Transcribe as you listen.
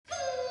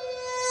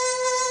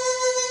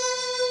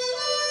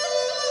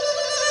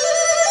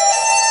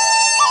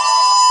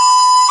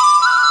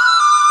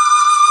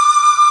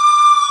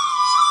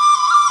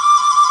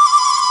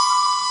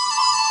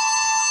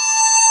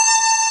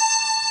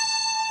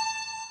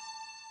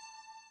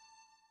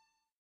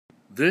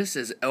This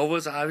is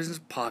Elvis Iverson's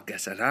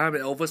podcast, and I'm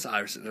Elvis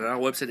Iverson, and our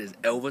website is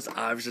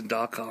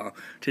elvisiverson.com.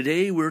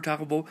 Today, we're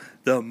talking about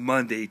the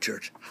Monday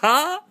Church.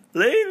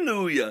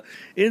 Hallelujah!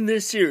 In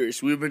this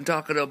series, we've been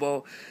talking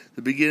about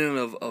the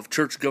beginning of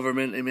church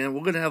government, amen.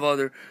 We're going to have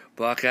other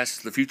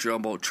podcasts in the future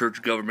about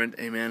church government,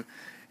 amen.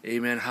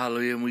 Amen,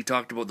 hallelujah. And we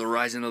talked about the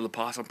rising of the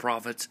apostles and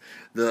prophets,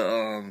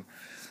 the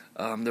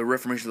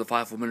reformation of the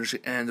fivefold ministry,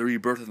 and the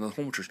rebirth of the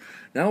home church.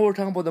 Now we're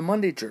talking about the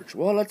Monday Church.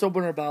 Well, let's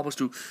open our Bibles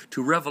to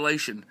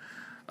Revelation,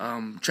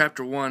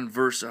 chapter 1,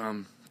 verse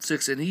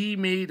 6. And he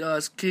made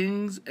us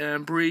kings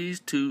and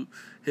priests to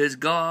his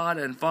God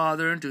and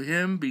Father, and to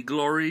him be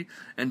glory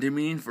and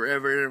dominion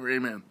forever and ever.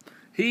 Amen.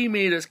 He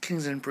made us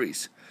kings and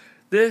priests.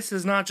 This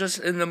is not just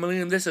in the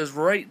millennium. This is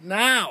right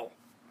now.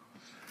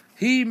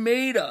 He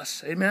made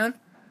us. Amen.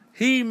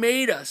 He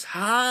made us.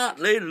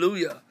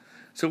 Hallelujah.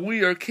 So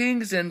we are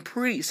kings and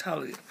priests.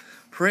 Hallelujah.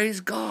 Praise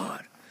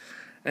God.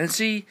 And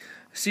see,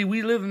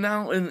 we live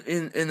now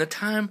in the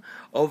time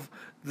of,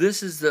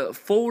 this is the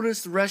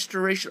fullest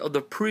restoration of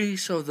the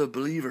priest of the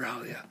believer.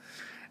 Hallelujah.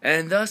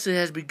 And thus it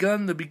has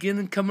begun the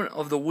beginning coming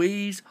of the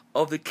ways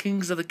of the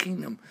kings of the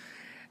kingdom.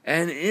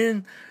 And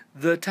in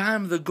the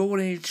time of the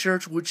Golden Age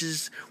Church,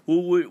 which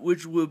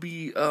will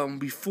be right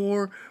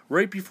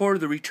before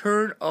the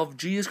return of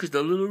Jesus, because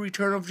the little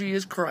return of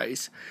Jesus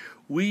Christ,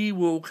 we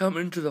will come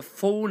into the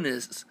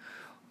fullness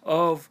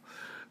of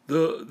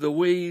the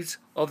ways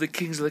of the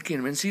kings of the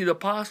kingdom. And see, the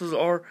apostles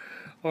are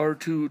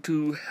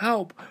to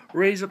help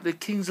raise up the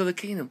kings of the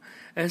kingdom.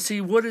 And see,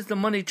 what is the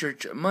Monday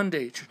Church?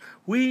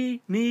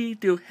 We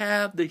need to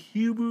have the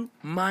Hebrew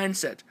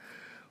mindset.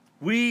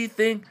 We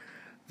think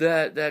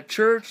that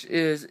church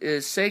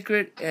is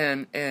sacred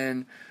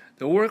and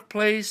the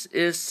workplace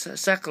is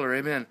secular.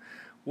 Amen.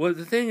 Well,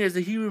 the thing is,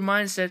 the Hebrew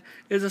mindset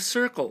is a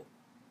circle.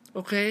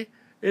 Okay?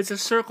 It's a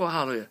circle,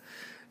 hallelujah.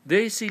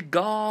 They see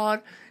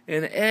God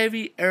in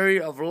every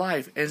area of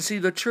life. And see,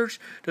 the church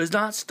does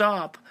not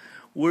stop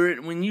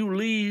when you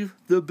leave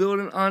the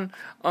building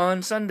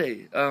on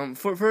Sunday.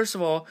 First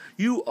of all,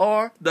 you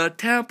are the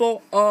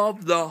temple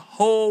of the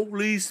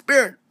Holy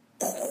Spirit.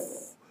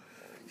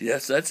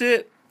 Yes, that's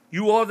it.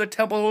 You are the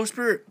temple of the Holy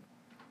Spirit.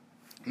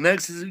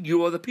 Next is,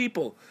 you are the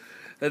people.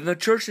 And the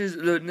church is,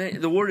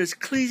 the word is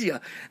ecclesia.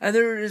 And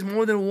there is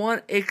more than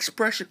one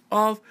expression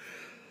of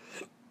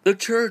the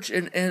church.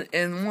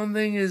 And one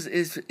thing is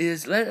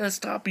let us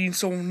stop being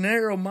so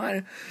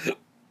narrow-minded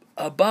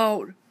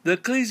about the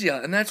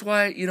ecclesia. And that's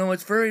why,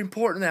 it's very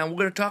important now. We're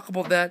going to talk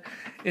about that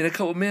in a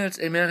couple of minutes.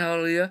 Amen,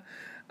 hallelujah.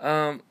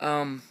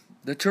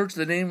 The church,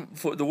 the name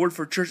for the word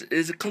for church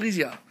is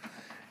ecclesia.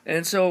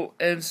 And so,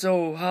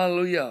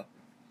 hallelujah.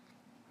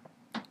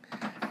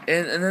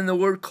 And then the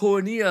word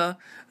koinonia,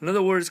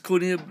 another word is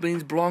koinonia,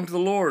 means belong to the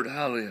Lord.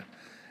 Hallelujah.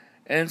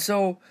 And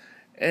so,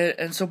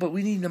 but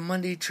we need the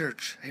Monday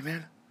Church.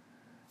 Amen.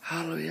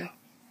 Hallelujah.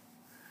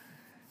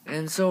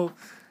 And so,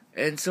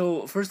 first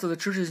of all, the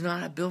church is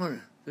not a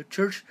building. The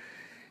church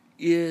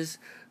is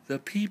the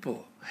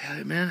people.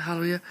 Amen.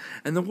 Hallelujah.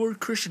 And the word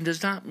Christian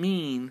does not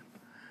mean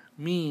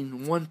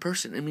one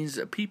person. It means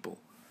a people.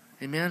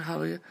 Amen.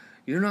 Hallelujah.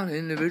 You're not an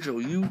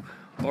individual. You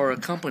are a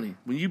company.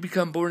 When you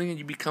become born again,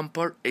 you become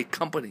part a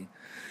company.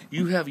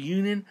 You have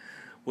union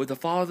with the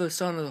Father, the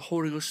Son, and the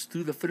Holy Ghost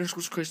through the finished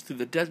work of Christ, through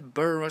the death,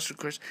 burial, and resurrection of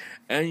Christ,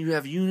 and you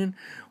have union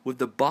with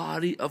the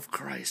body of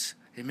Christ.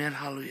 Amen.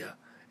 Hallelujah.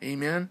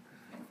 Amen.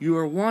 You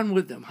are one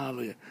with them.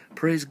 Hallelujah.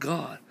 Praise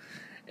God.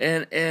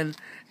 And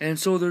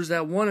so there's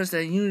that oneness,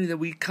 that unity, that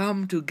we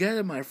come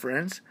together, my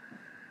friends.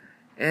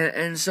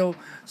 And so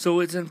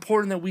it's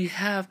important that we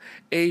have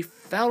a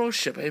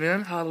fellowship.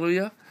 Amen.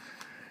 Hallelujah.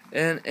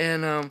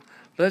 And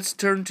let's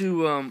turn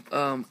to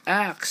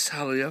Acts.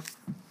 Hallelujah.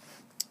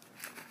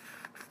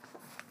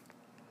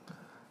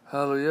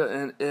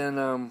 Hallelujah.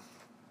 And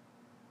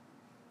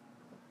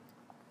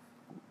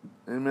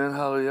amen.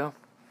 Hallelujah.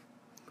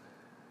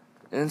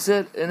 And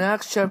said in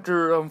Acts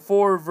chapter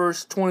 4,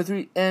 verse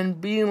 23, and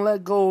being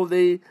let go,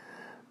 they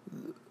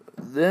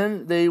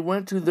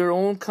went to their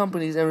own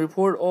companies and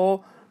reported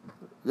all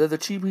that the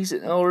chief priests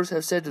and elders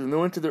have said to them. They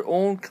went to their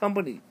own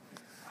company.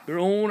 Their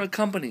own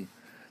company.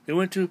 They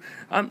went to,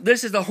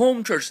 this is the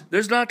home church.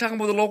 There's not talking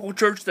about the local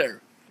church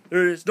there.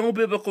 There is no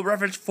biblical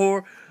reference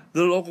for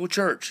the local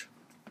church.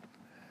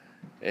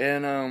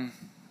 And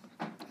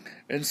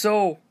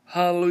so,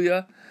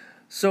 hallelujah.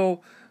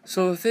 So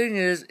the thing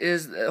is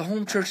the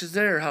home church is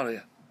there,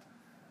 hallelujah.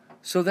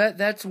 So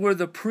that's where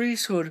the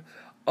priesthood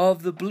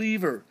of the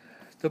believer,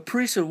 the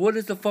priesthood, what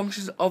is the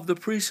functions of the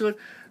priesthood?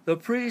 The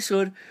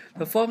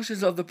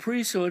functions of the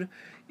priesthood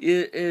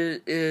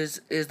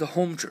is the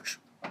home church.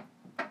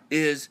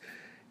 Is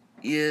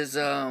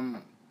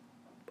the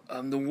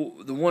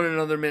one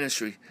another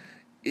ministry,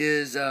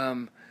 is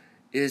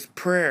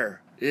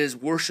prayer, is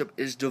worship,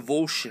 is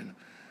devotion.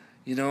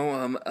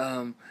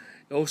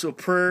 Also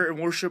prayer and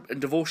worship and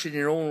devotion in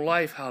your own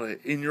life, hallelujah,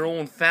 in your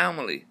own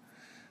family.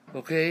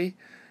 Okay?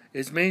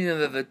 It's meaning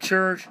that the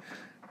church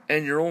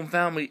and your own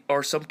family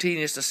are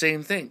simultaneous, the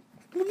same thing.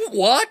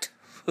 What?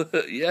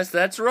 Yes,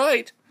 that's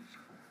right.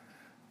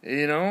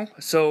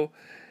 So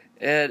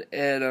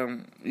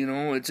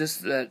it's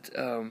just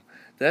that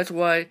that's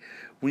why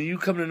when you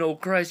come to know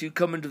Christ, you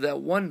come into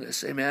that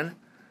oneness, amen.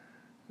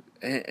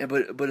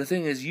 But the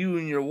thing is, you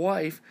and your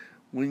wife,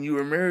 when you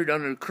were married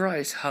under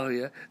Christ,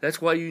 hallelujah,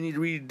 that's why you need to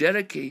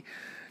rededicate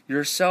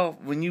yourself.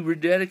 When you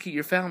rededicate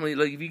your family,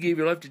 like if you gave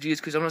your life to Jesus,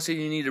 because I'm not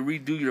saying you need to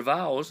redo your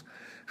vows,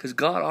 because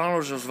God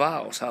honors those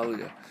vows,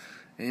 hallelujah,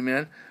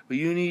 amen. But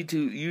you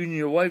and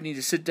your wife need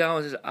to sit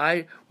down and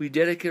say, we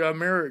dedicate our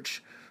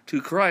marriage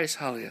to Christ,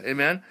 hallelujah,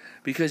 amen.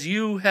 Because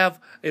you have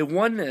a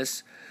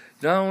oneness,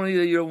 not only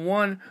that you're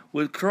one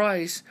with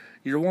Christ,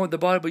 you're one with the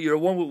body, but you're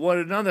one with one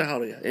another,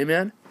 hallelujah,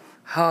 amen.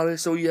 Hallelujah.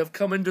 So you have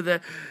come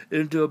into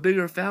a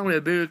bigger family,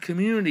 a bigger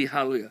community,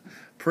 hallelujah.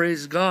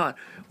 Praise God.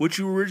 Which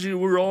you originally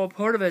were all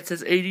part of. It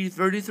says AD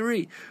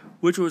 33,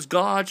 which was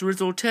God's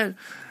original intent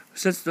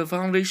since the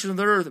foundation of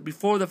the earth.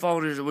 Before the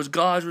foundation, it was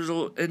God's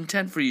original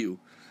intent for you.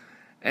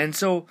 And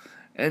then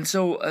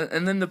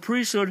the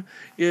priesthood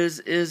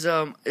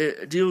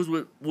it deals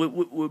with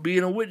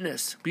being a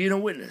witness,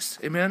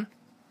 amen.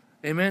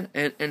 Amen.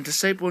 And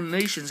discipling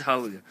nations,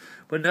 hallelujah.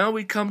 But now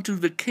we come to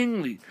the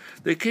kingly.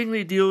 The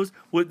kingly deals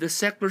with the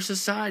secular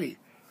society.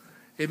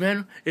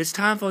 Amen. It's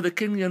time for the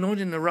kingly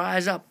anointing to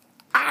rise up.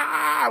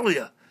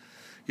 Hallelujah.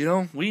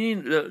 We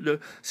need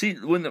see,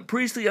 when the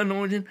priestly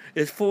anointing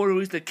is fully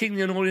released, the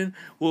kingly anointing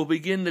will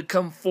begin to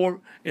come forth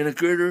in a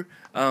greater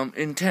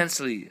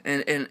intensely.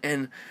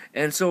 And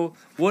so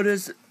what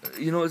is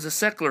a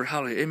secular,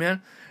 hallelujah,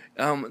 amen.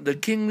 The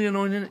kingly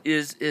anointing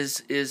is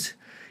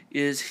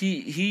he's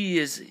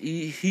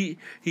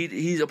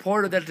a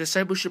part of that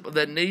discipleship of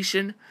that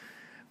nation,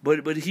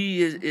 but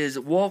he is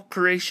wall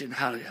creation,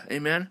 hallelujah,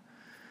 amen.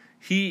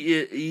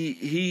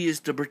 He is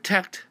to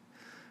protect,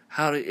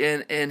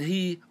 hallelujah, and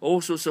he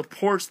also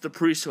supports the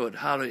priesthood,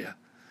 hallelujah,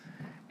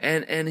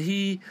 and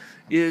he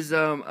is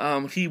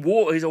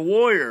he's a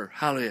warrior,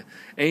 hallelujah,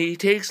 and he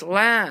takes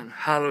land,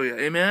 hallelujah,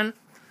 amen,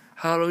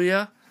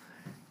 hallelujah,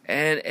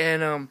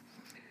 and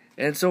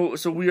so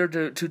we are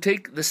to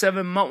take the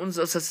 7 mountains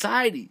of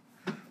society.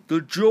 The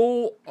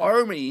Joel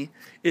army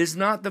is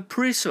not the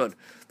priesthood.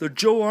 The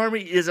Joel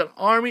army is an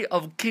army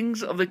of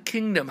kings of the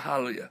kingdom,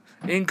 hallelujah,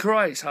 in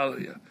Christ,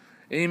 hallelujah,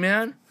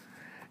 amen.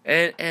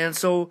 And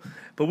so,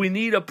 but we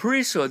need a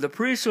priesthood. The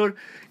priesthood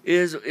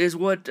is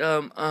what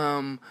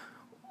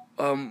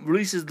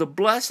releases the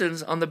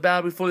blessings on the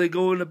battle before they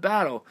go into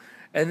battle,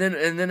 and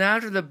then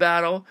after the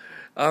battle,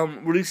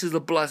 releases the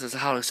blessings,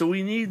 hallelujah. So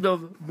we need the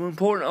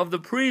important of the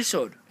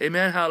priesthood,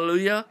 amen,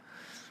 hallelujah,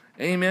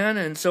 amen.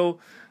 And so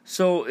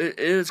it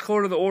is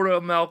called the order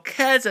of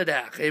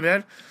Melchizedek,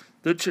 amen.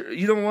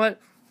 You know what?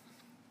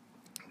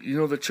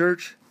 The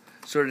church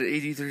started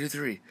in AD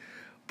 33,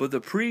 but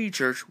the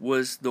pre-church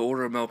was the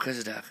order of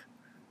Melchizedek,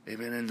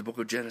 amen, in the book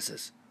of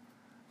Genesis.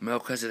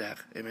 Melchizedek,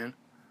 amen,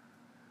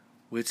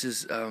 which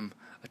is a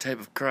type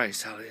of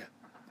Christ, hallelujah,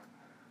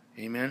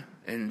 amen.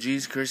 And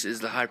Jesus Christ is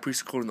the high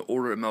priest according to the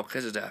order of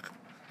Melchizedek,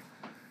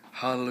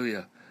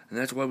 hallelujah. And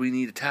that's why we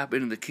need to tap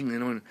into the kingly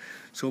anointing.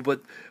 So,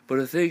 but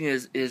the thing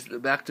is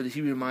back to the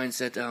Hebrew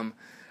mindset.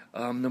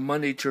 The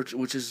Monday church,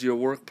 which is your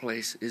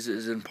workplace,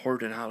 is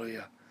important.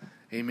 Hallelujah,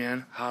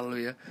 amen.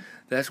 Hallelujah.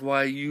 That's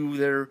why you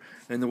there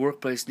in the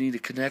workplace need to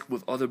connect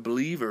with other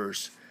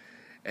believers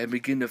and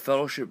begin to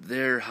fellowship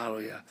there.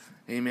 Hallelujah,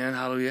 amen.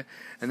 Hallelujah.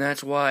 And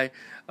that's why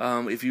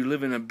if you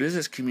live in a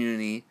business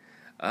community,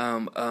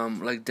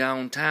 like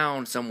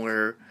downtown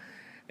somewhere,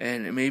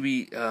 and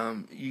maybe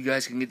you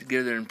guys can get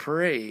together and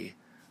pray.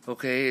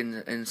 Okay,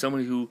 and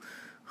somebody who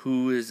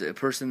is a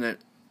person that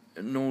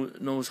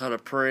knows how to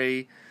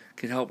pray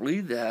can help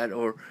lead that,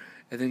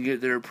 and then get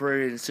there and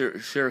pray and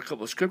share a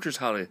couple of scriptures,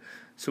 hallelujah.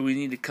 So we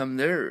need to come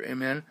there,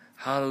 amen,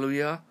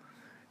 hallelujah,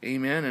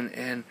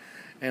 amen,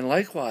 and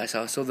likewise,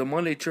 so the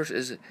Monday church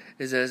is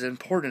as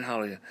important,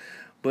 hallelujah.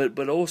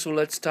 But also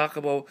let's talk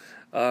about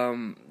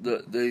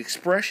the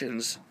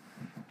expressions,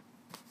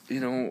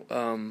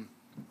 of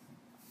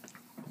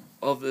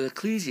the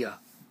ecclesia.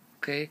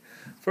 Okay,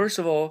 first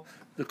of all,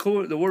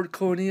 the word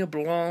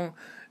koinonia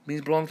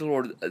means belong to the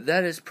Lord.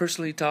 That is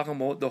personally talking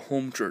about the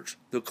home church.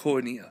 The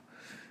koinonia.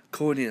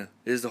 Koinonia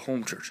is the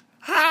home church.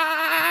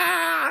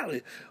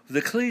 The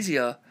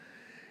ecclesia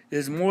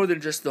is more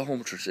than just the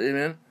home church.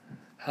 Amen.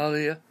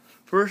 Hallelujah.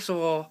 First of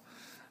all,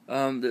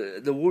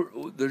 the word,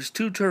 there's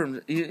 2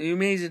 terms. You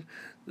amazing.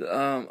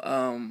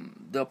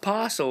 The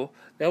apostle.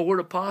 That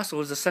word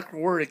apostle is a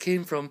secular word. It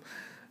came from.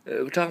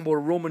 We're talking about a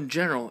Roman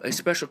general, a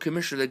special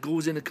commissioner that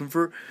goes in to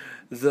convert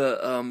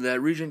that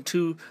region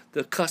to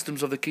the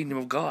customs of the kingdom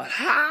of God.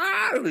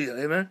 Hallelujah,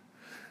 amen.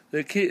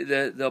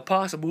 The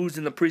apostle moves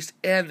in the priest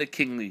and the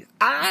kingly.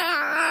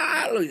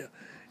 Hallelujah,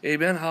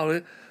 amen.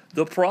 Hallelujah.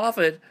 The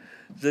prophet,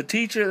 the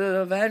teacher,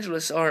 the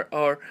evangelist,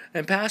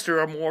 and pastor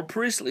are more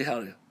priestly.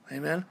 Hallelujah,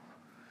 amen.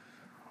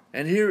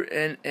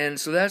 And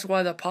so that's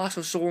why the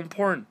apostle is so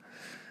important,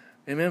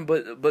 amen.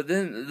 But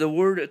then the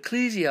word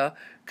ecclesia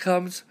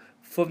comes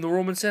from the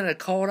Roman Senate,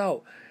 called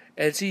out.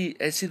 And see,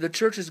 the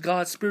church is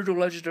God's spiritual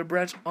legislative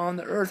branch on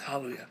the earth.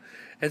 Hallelujah.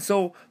 And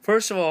so,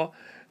 first of all,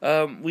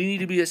 we need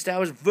to be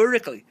established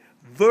vertically.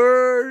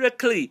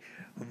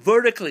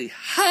 vertically.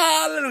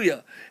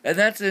 Hallelujah. And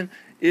that's in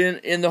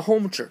the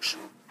home church.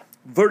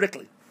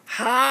 Vertically.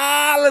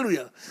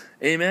 Hallelujah.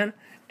 Amen.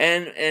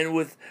 And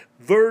with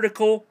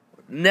vertical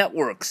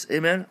networks.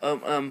 Amen.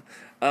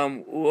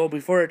 Well,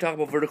 before I talk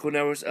about vertical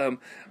networks, a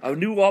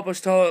new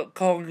apostolic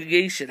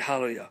congregation.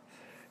 Hallelujah.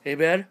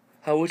 Amen.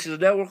 Which is a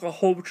network of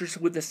home churches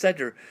with the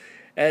center.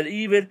 And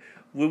even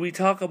when we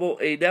talk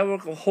about a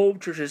network of home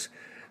churches,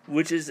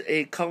 which is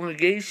a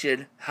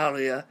congregation,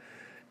 hallelujah,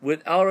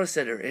 without a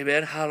center,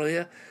 amen,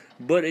 hallelujah.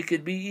 But it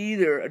could be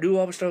either a new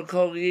apostolic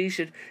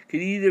congregation,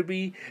 could either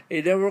be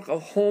a network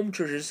of home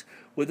churches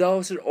without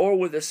a center or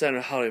with a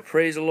center, hallelujah.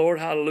 Praise the Lord,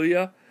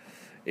 hallelujah,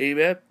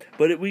 amen.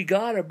 But we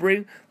gotta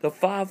bring the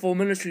fivefold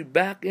ministry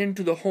back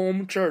into the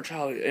home church,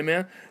 hallelujah,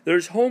 amen.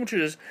 There's home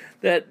churches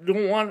that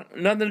don't want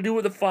nothing to do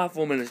with the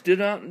fivefold ministry,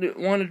 do not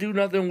want to do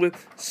nothing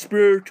with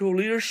spiritual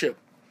leadership,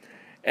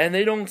 and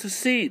they don't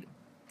succeed.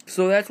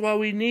 So that's why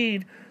we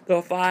need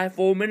the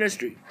fivefold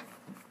ministry.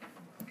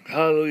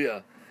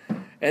 Hallelujah.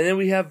 And then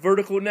we have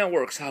vertical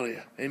networks.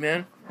 Hallelujah.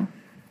 Amen.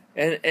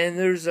 And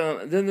there's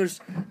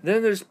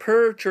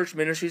prayer church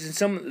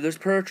ministries, and there's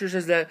prayer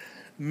churches that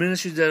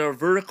ministries that are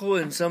vertical,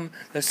 and some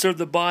that serve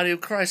the body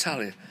of Christ.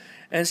 Hallelujah.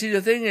 And see,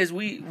 the thing is,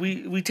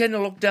 we tend to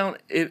look down.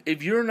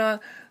 If you're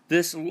not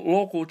this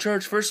local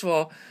church, first of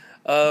all,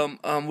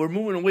 we're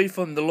moving away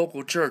from the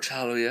local church.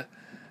 Hallelujah.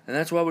 And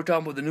that's why we're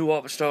talking about the new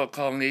apostolic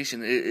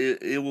congregation.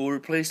 It will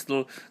replace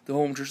the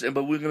home church,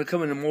 but we're going to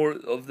come into more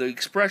of the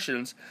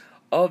expressions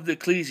of the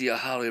ecclesia.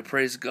 Hallelujah,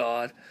 praise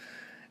God,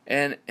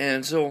 and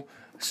so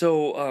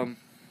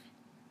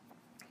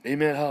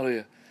amen,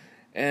 hallelujah,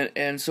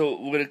 and so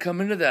we're going to come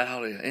into that,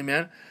 hallelujah,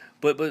 amen.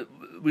 But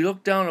we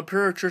look down at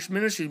prayer church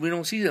ministries, we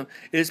don't see them.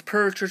 It's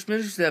prayer church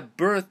ministries that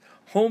birth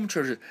home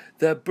churches,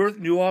 that birth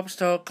new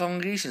apostolic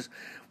congregations.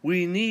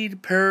 We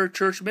need prayer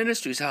church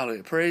ministries.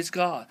 Hallelujah, praise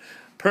God.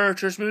 Prayer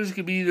church ministry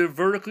can be either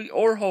vertically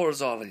or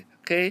horizontally.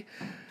 Okay?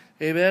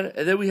 Amen.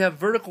 And then we have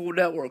vertical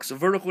networks. The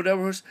vertical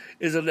networks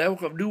is a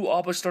network of new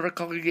apostolic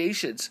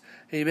congregations.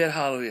 Amen.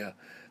 Hallelujah.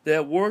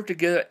 That work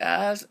together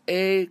as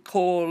a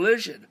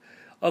coalition.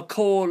 A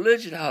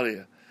coalition.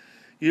 Hallelujah.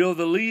 You know,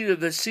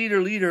 the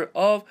senior leader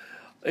of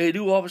a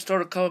new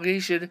apostolic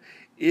congregation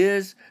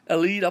is a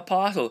lead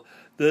apostle.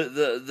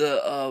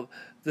 The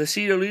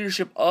senior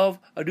leadership of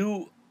a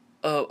new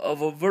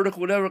of a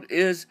vertical network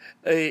is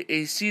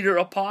a senior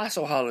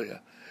apostle,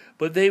 hallelujah.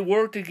 But they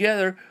work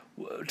together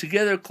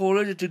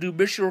coalition to do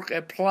mission work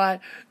and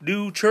plant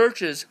new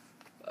churches,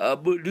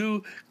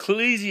 new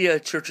ecclesia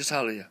churches,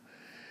 hallelujah.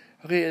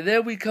 Okay, and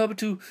then we come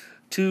to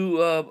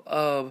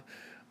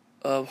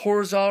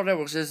horizontal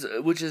networks,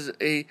 which is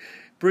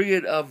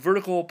bringing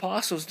vertical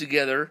apostles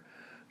together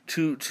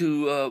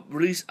to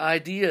release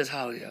ideas,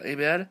 hallelujah,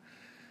 amen,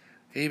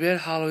 amen,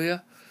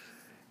 hallelujah,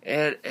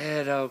 and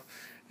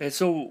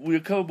so we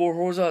come more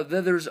horizontal.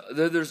 Then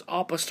there's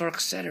apostolic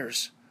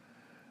centers.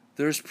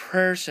 There's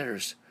prayer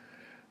centers.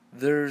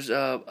 There's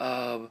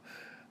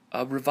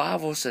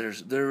revival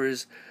centers. There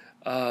is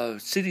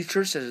city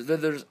church centers.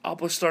 Then there's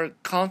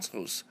apostolic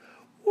councils.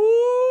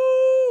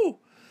 Woo!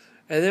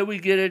 And then we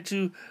get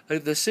into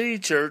like the city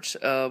church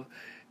center.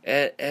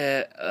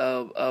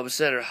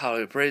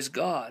 Hallelujah, praise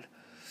God.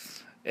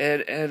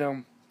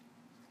 And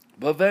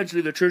but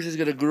eventually the church is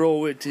going to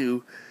grow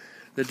into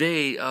the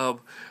day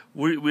of.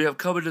 We have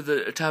come into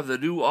the time of the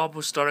new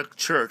apostolic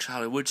church,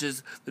 hallelujah, which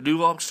is the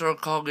new apostolic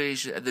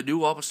congregation and the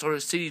new apostolic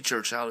city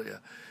church,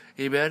 hallelujah,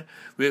 amen.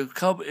 We have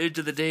come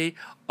into the day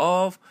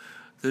of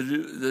the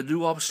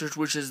new apostolic church,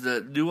 which is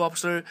the new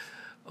apostolic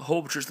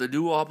home church, the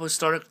new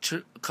apostolic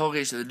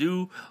congregation, the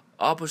new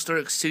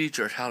apostolic city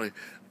church, hallelujah.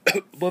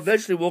 But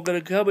eventually we're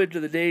going to come into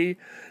the day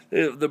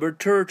of the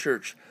mature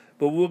church.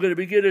 But we're going to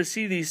begin to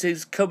see these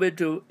things come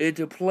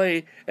into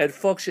play and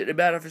function and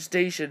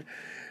manifestation.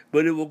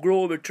 But it will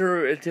grow and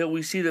mature until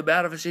we see the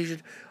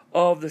manifestation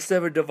of the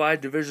 7 divine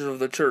divisions of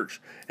the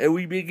church. And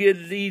we begin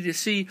to need to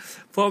see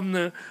from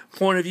the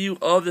point of view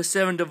of the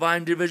 7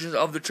 divine divisions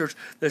of the church,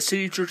 the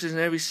city churches in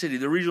every city,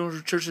 the regional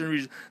churches in every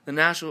region, the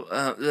national,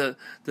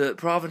 the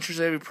province churches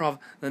in every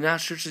province, the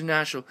national churches in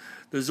national,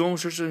 the zone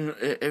churches in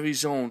every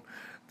zone,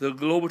 the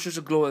global church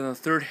of global, and the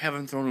third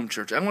heaven throne room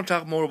church. I'm going to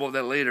talk more about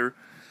that later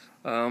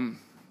in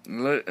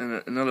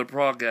another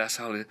podcast,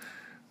 hallelujah,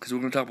 because we're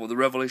going to talk about the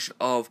revelation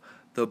of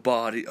the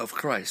body of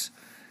Christ.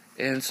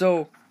 And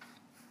so,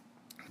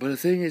 but the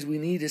thing is, we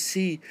need to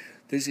see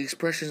these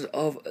expressions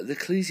of the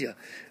ecclesia.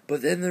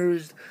 But then there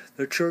is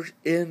the church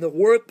in the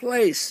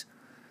workplace,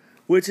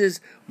 which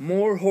is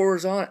more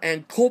horizontal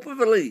and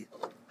corporately.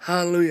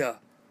 Hallelujah.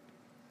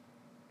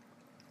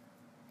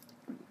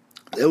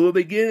 That we're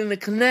beginning to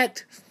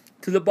connect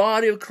to the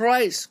body of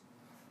Christ.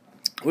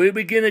 We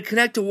begin to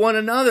connect to one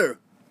another.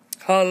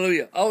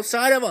 Hallelujah.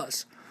 Outside of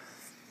us.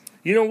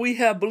 You know, we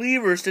have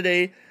believers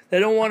today that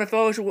don't want to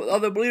fellowship with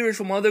other believers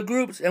from other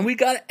groups. And we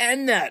got to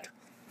end that.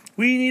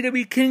 We need to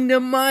be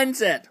kingdom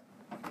mindset.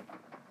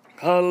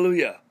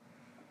 Hallelujah.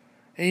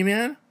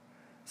 Amen.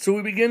 So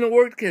we begin to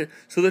work together.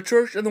 So the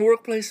church and the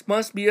workplace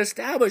must be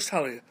established.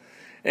 Hallelujah.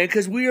 And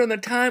because we are in the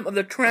time of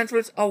the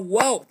transference of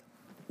wealth.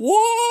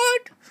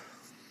 What?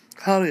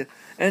 Hallelujah.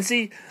 And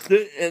see,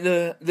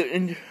 the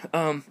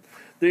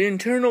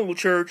internal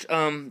church,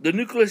 the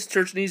nucleus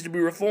church needs to be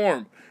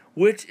reformed,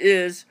 which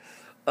is,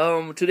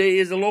 today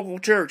is the local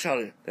church,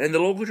 hallelujah. And the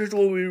local church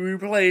will be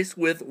replaced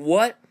with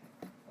what?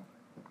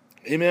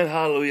 Amen,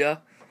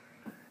 hallelujah.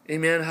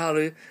 Amen,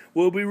 hallelujah.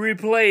 Will be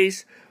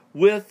replaced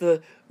with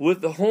the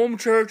home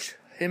church.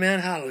 Amen,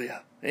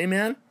 hallelujah.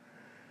 Amen.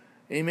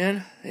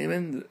 Amen.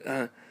 Amen.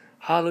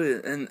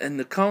 Hallelujah. And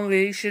the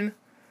congregation.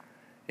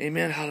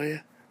 Amen,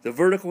 hallelujah. The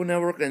vertical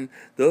network and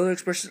the other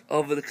expression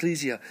of the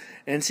ecclesia.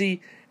 And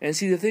see,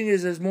 the thing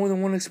is, there's more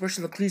than one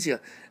expression of the ecclesia,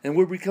 and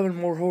we're becoming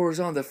more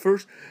horizontal. The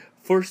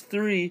first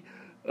three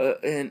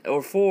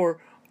or four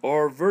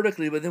are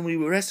vertically, but then we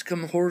rest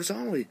come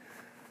horizontally.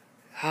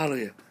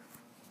 Hallelujah.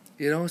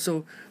 You know,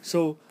 so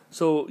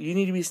you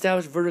need to be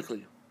established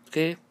vertically,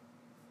 okay?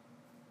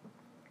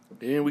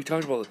 And we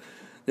talked about it.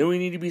 Then we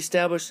need to be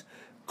established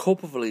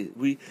corporately.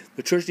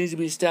 The church needs to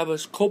be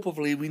established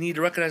corporately. We need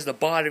to recognize the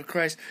body of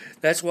Christ.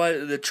 That's why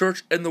the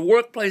church and the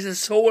workplace is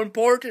so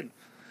important.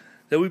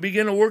 That we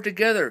begin to work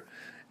together.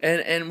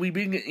 And we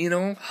begin, you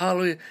know,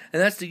 hallelujah.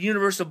 And that's the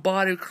universal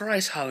body of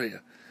Christ,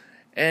 hallelujah.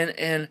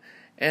 And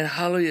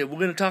hallelujah. We're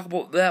going to talk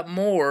about that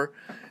more.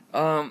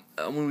 We're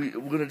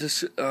going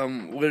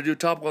to do a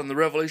topic on the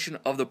revelation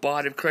of the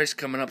body of Christ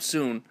coming up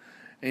soon.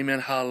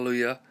 Amen,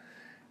 hallelujah.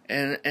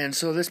 And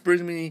so this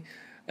brings me,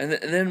 and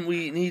then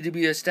we need to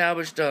be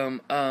established,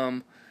 corporately,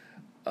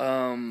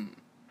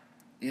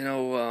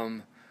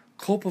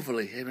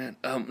 amen.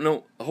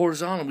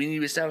 Horizontally. We need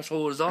to be established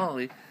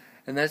horizontally,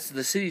 and that's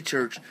the city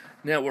church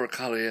network,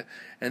 hallelujah.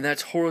 And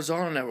that's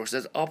horizontal networks.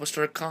 That's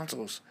apostolic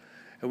councils,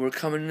 and we're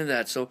coming into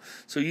that. So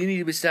you need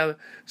to be established.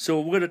 So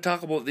we're going to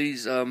talk about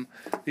these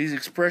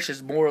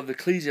expressions more of the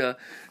ecclesia,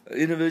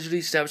 individually,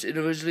 established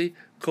individually,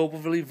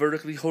 corporately,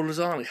 vertically,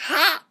 horizontally.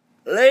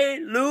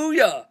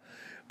 Hallelujah!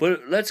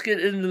 But let's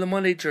get into the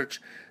Monday church.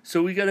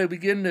 So we got to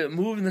begin to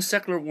move in the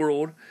secular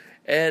world,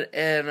 and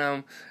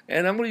I'm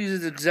going to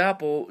use this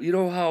example. You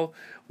know how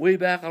way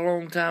back a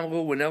long time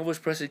ago when Elvis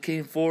Presley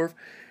came forth,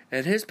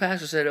 and his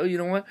pastor said, "Oh, you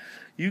know what?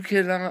 You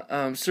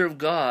cannot serve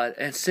God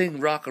and sing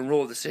rock and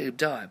roll at the same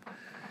time."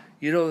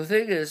 You know, the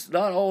thing is,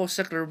 not all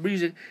secular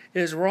music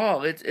is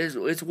wrong.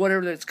 It's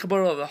whatever that's coming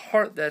out of the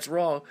heart that's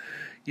wrong.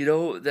 You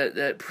know,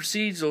 that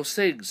precedes those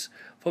things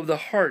from the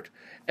heart,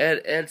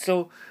 and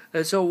so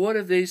what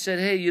if they said,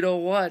 hey, you know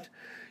what?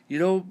 You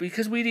know,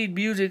 because we need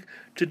music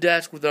to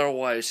dance with our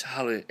wives,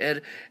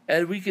 hallelujah.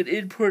 And we can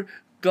input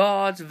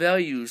God's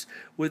values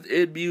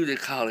within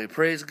music, hallelujah.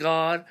 Praise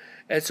God.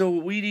 And so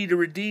we need to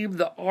redeem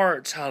the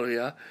arts,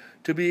 hallelujah,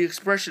 to be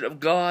expression of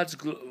God's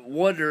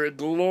wonder and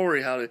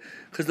glory, hallelujah.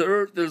 Because the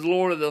earth is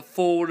Lord of the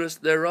fullness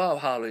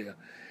thereof, hallelujah.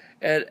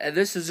 And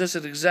this is just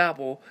an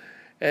example.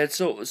 And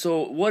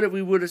so what if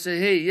we would have said,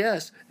 hey,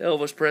 yes,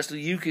 Elvis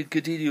Presley, you can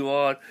continue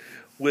on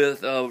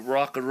with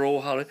rock and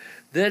roll, hallelujah.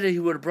 Then he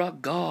would have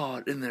brought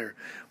God in there.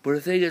 But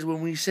the thing is,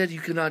 when we said you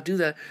cannot do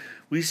that,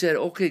 we said,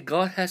 okay,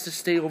 God has to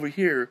stay over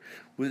here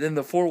within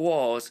the four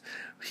walls.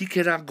 He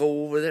cannot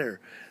go over there.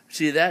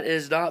 See, that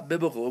is not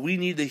biblical. We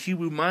need the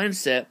Hebrew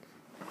mindset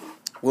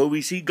where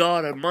we see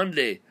God on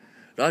Monday,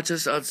 not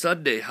just on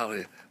Sunday,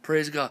 hallelujah.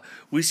 Praise God.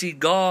 We see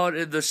God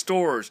in the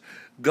stores,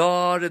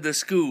 God in the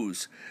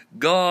schools,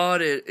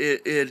 God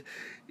in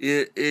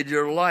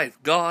your life,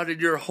 God in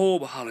your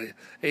home, hallelujah.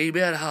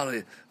 Amen,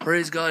 hallelujah.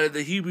 Praise God in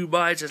the Hebrew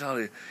mindset,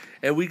 hallelujah.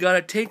 And we got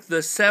to take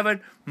the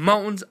 7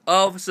 mountains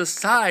of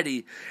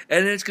society,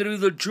 and it's going to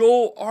be the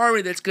Joel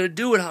army that's going to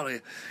do it, hallelujah.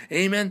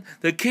 Amen.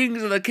 The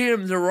kings of the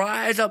kingdoms will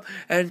rise up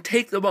and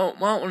take the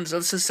mountains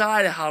of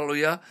society,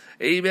 hallelujah.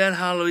 Amen,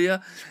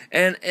 hallelujah.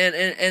 And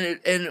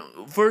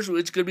first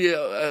it's going to be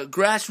a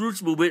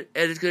grassroots movement,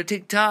 and it's going to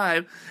take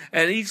time,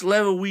 and each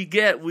level we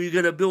get, we're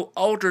going to build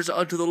altars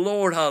unto the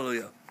Lord,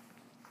 hallelujah.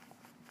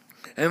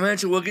 And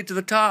eventually we'll get to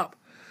the top.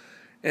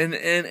 And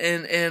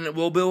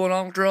we'll build an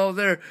altar out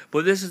there.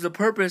 But this is the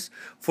purpose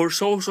for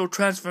social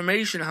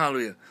transformation,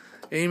 hallelujah.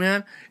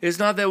 Amen. It's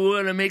not that we're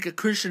going to make a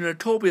Christian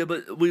utopia,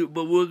 but we're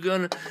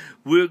going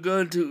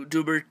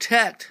to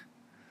protect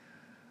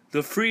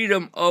the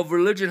freedom of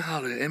religion,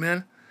 hallelujah.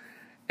 Amen.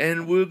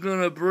 And we're going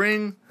to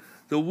bring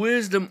the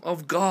wisdom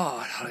of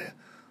God, hallelujah,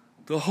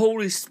 the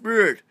Holy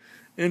Spirit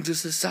into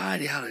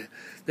society, hallelujah.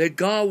 That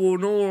God will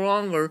no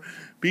longer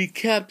be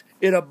kept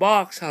in a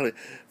box, hallelujah.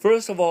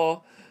 First of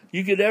all,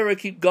 you can never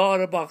keep God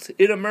in a box.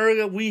 In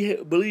America, we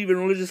believe in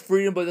religious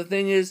freedom, but the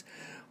thing is,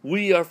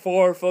 we are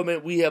far from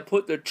it. We have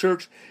put the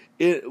church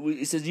in.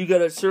 It says you got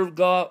to serve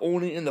God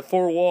only in the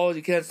 4 walls.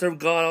 You can't serve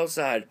God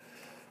outside.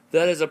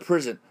 That is a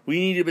prison. We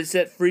need to be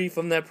set free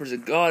from that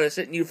prison. God is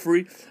setting you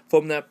free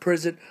from that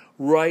prison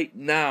right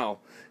now.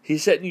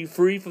 He's setting you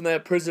free from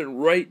that prison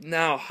right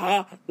now.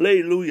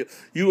 Hallelujah.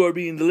 You are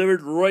being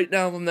delivered right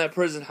now from that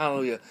prison.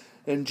 Hallelujah.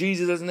 In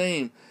Jesus'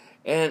 name.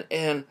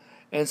 And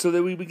so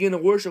that we begin to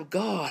worship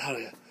God.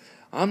 Hallelujah.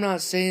 I'm not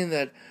saying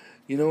that,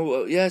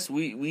 yes,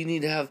 we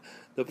need to have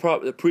the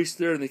priest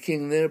there and the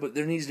king there, but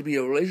there needs to be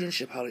a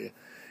relationship. Hallelujah.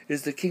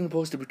 is the king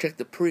supposed to protect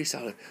the priest,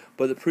 hallelujah?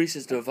 But the priest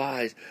is to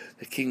advise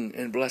the king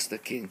and bless the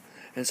king.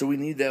 And so we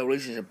need that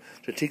relationship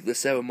to take the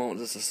 7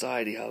 mountains of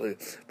society, hallelujah.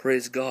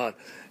 Praise God.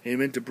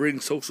 Amen. To bring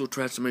social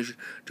transformation,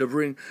 to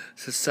bring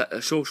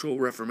social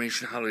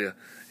reformation, hallelujah.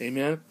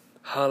 Amen.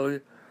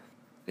 Hallelujah.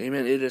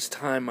 Amen. It is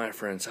time, my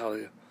friends,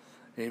 hallelujah.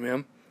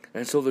 Amen.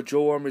 And so the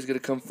Joel army is going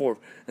to come forth.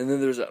 And then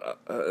there's an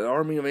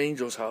army of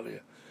angels,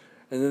 hallelujah.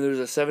 And then there's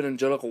the 7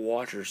 angelical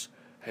watchers.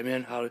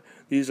 Amen. Hallelujah.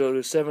 These are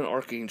the 7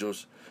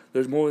 archangels.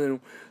 There's more than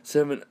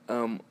 7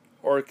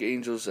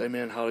 archangels.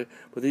 Amen. Hallelujah.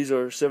 But these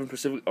are 7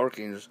 specific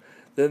archangels.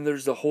 Then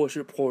there's the Holy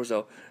Spirit pours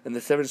out, and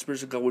the 7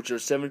 spirits of God, which are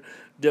 7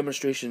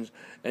 demonstrations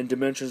and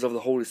dimensions of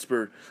the Holy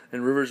Spirit,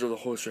 and rivers of the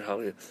Holy Spirit.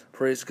 Hallelujah.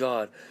 Praise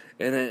God.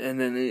 And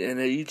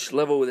at each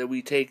level that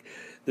we take,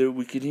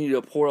 we continue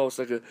to pour out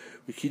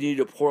we continue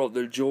to pour out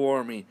the Joel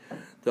army,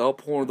 the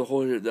outpouring of the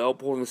Holy Spirit, the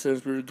outpouring of the 7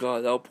 spirits of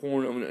God, the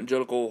outpouring of an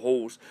angelical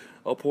host,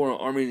 outpouring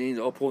of armies of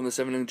angels, outpouring of the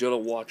 7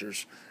 angelic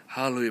watchers.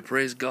 Hallelujah.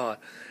 Praise God.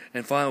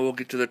 And finally, we'll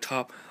get to the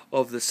top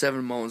of the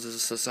 7 mountains of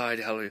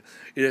society. Hallelujah.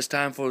 It is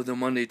time for the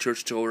Monday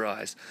Church to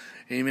arise.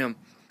 Amen.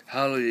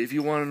 Hallelujah. If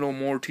you want to know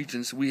more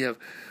teachings we have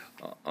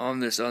on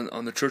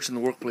the church and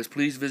the workplace,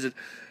 please visit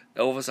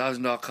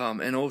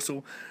ElvisEisen.com, and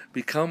also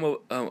become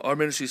our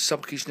ministry,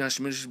 Supplication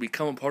National Ministries.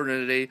 Become a partner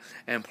today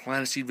and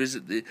plant a seed.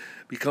 Visit the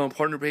Become a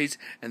Partner page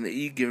and the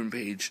e-giving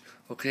page.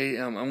 Okay,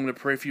 I'm going to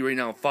pray for you right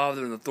now.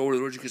 Father, in the authority of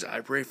the Lord Jesus,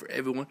 I pray for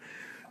everyone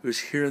who is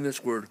hearing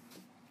this word.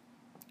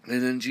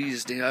 And in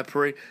Jesus' name, I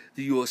pray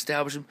that you will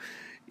establish them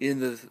in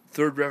the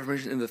Third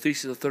Reformation, in the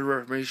thesis of the Third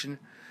Reformation,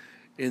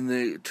 in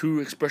the 2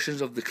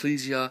 expressions of the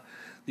Ecclesia.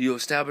 You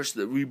establish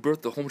the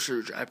rebirth, the home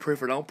church. I pray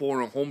for an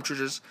outpouring of home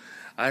churches.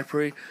 I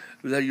pray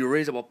that you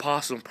raise up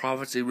apostles and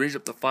prophets. You raise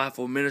up the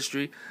fivefold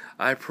ministry.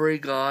 I pray,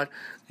 God,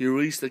 you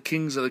release the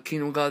kings of the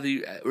kingdom, God, that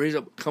you raise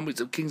up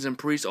companies of kings and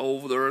priests all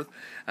over the earth.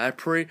 I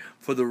pray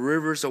for the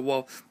rivers of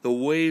wealth, the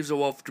waves of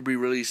wealth to be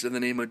released in the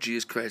name of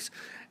Jesus Christ.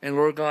 And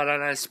Lord God,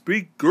 and I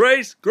speak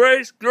grace,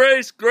 grace,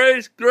 grace,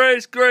 grace,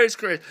 grace, grace,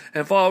 grace.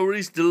 And Father,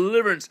 release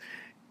deliverance,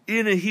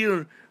 inner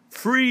healing,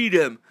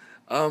 freedom,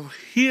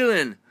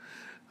 healing,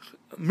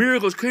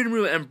 miracles, creating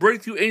miracles, and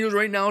breakthrough angels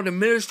right now to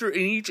minister in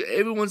each and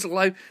everyone's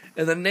life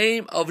in the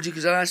name of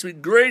Jesus. And I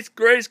speak grace,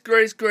 grace,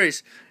 grace,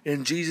 grace.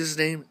 In Jesus'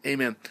 name,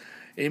 amen.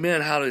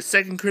 Amen. Hallelujah.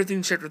 2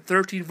 Corinthians chapter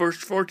 13, verse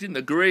 14.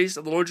 The grace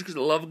of the Lord Jesus,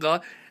 the love of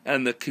God,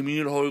 and the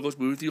communion of the Holy Ghost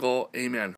be with you all. Amen.